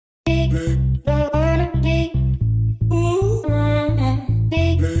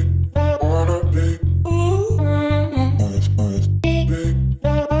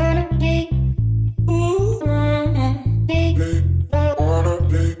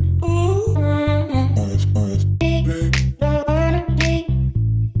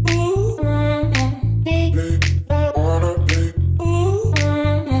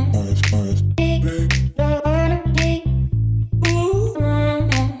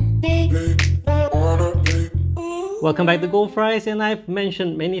Welcome back to Goldfries, and I've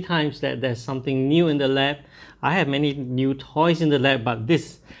mentioned many times that there's something new in the lab. I have many new toys in the lab, but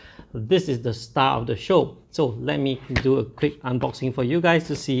this is the star of the show. So let me do a quick unboxing for you guys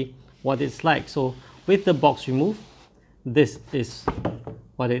to see what it's like. So with the box removed, this is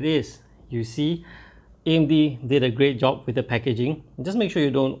what it is. You see, AMD did a great job with the packaging. Just make sure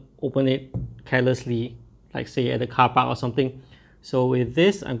you don't open it carelessly, like say at a car park or something. So with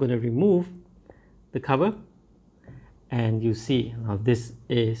this, I'm going to remove the cover. And you see, now this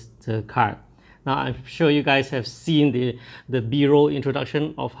is the card. Now I'm sure you guys have seen the B-roll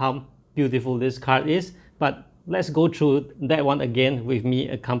introduction of how beautiful this card is, but let's go through that one again with me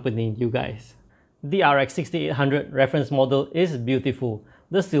accompanying you guys. The RX 6800 reference model is beautiful.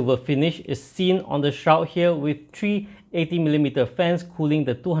 The silver finish is seen on the shroud here with three 80mm fans cooling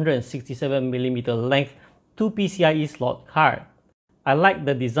the 267mm length 2 PCIe slot card. I like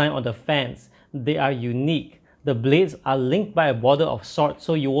the design of the fans. They are unique. The blades are linked by a border of sorts,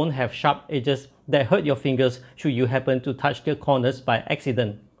 so you won't have sharp edges that hurt your fingers should you happen to touch the corners by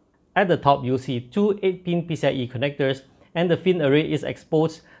accident. At the top, you'll see two 8-pin PCIe connectors, and the fin array is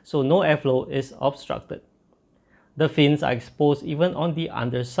exposed so no airflow is obstructed. The fins are exposed even on the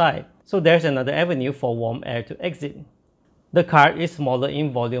underside, so there's another avenue for warm air to exit. The card is smaller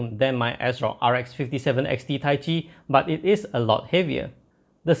in volume than my ASRock RX 57XT Taichi, but it is a lot heavier.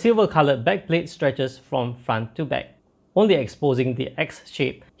 The silver-colored backplate stretches from front to back, only exposing the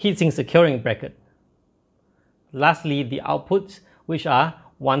X-shaped heatsink securing bracket. Lastly, the outputs, which are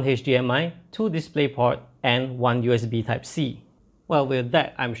one HDMI, two DisplayPort, and one USB Type-C. Well, with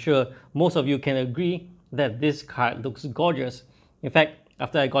that, I'm sure most of you can agree that this card looks gorgeous. In fact,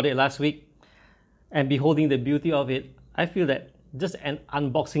 after I got it last week and beholding the beauty of it, I feel that just an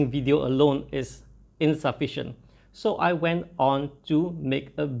unboxing video alone is insufficient. So I went on to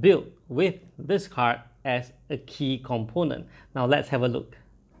make a build with this card as a key component. Now let's have a look.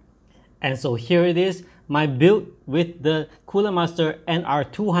 And so here it is, my build with the Cooler Master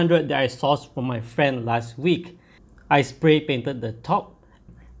NR200 that I sourced from my friend last week. I spray painted the top.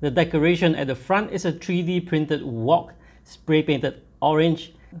 The decoration at the front is a 3D printed wok, spray painted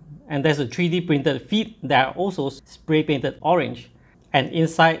orange. And there's a 3D printed feet that are also spray painted orange. And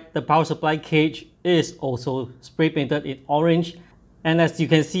inside, the power supply cage is also spray painted in orange. And as you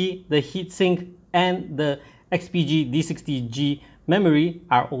can see, the heatsink and the XPG D60G memory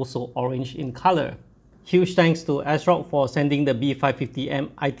are also orange in color. Huge thanks to ASRock for sending the B550M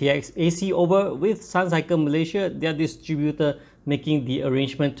ITX AC over with Suncycle Malaysia, their distributor, making the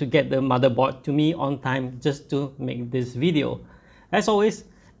arrangement to get the motherboard to me on time just to make this video. As always,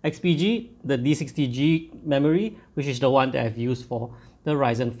 XPG, the D60G memory, which is the one that I've used for the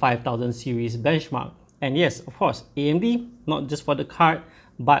Ryzen 5000 series benchmark. And yes, of course, AMD, not just for the card,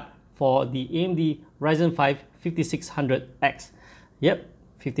 but for the AMD Ryzen 5 5600X. Yep,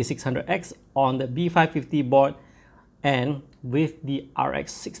 5600X on the B550 board and with the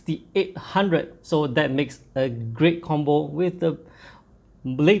RX 6800. So that makes a great combo with the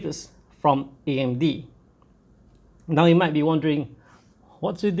latest from AMD. Now you might be wondering,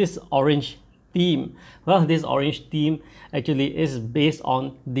 what's with this orange theme? Well, this orange theme actually is based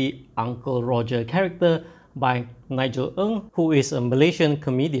on the Uncle Roger character by Nigel Ng, who is a Malaysian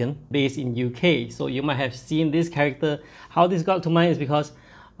comedian based in UK. So you might have seen this character. How this got to mind is because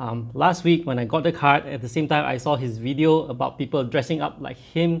last week when I got the card, at the same time I saw his video about people dressing up like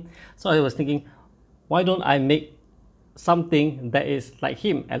him. So I was thinking, why don't I make something that is like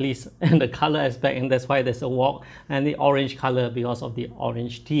him, at least in the color aspect, and that's why there's a wok and the orange color because of the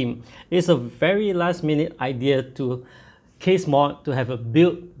orange theme. It's a very last minute idea to case mod to have a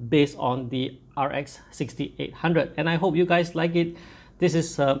build based on the RX 6800, and I hope you guys like it. This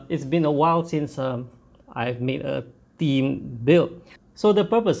is it's been a while since I've made a theme build. So the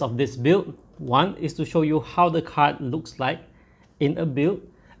purpose of this build, one, is to show you how the card looks like in a build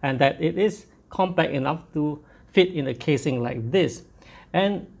and that it is compact enough to fit in a casing like this.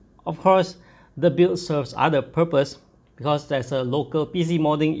 And of course, the build serves other purpose because there's a local PC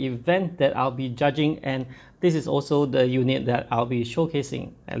modding event that I'll be judging, and this is also the unit that I'll be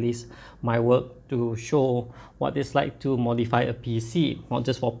showcasing, at least my work, to show what it's like to modify a PC, not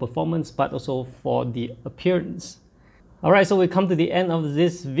just for performance but also for the appearance. Alright, so we come to the end of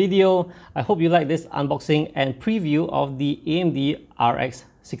this video. I hope you like this unboxing and preview of the AMD RX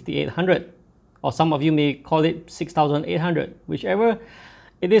 6800, or some of you may call it 6800, whichever.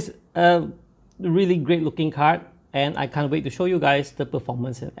 It is a really great looking card, and I can't wait to show you guys the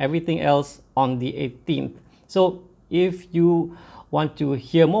performance and everything else on the 18th. So if you want to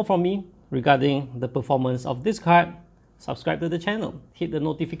hear more from me regarding the performance of this card, subscribe to the channel, hit the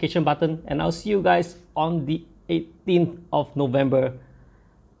notification button, and I'll see you guys on the 18th of November.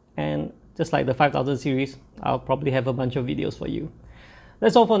 And just like the 5000 series, I'll probably have a bunch of videos for you.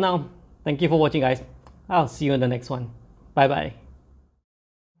 That's all for now. Thank you for watching, guys. I'll see you in the next one. Bye bye.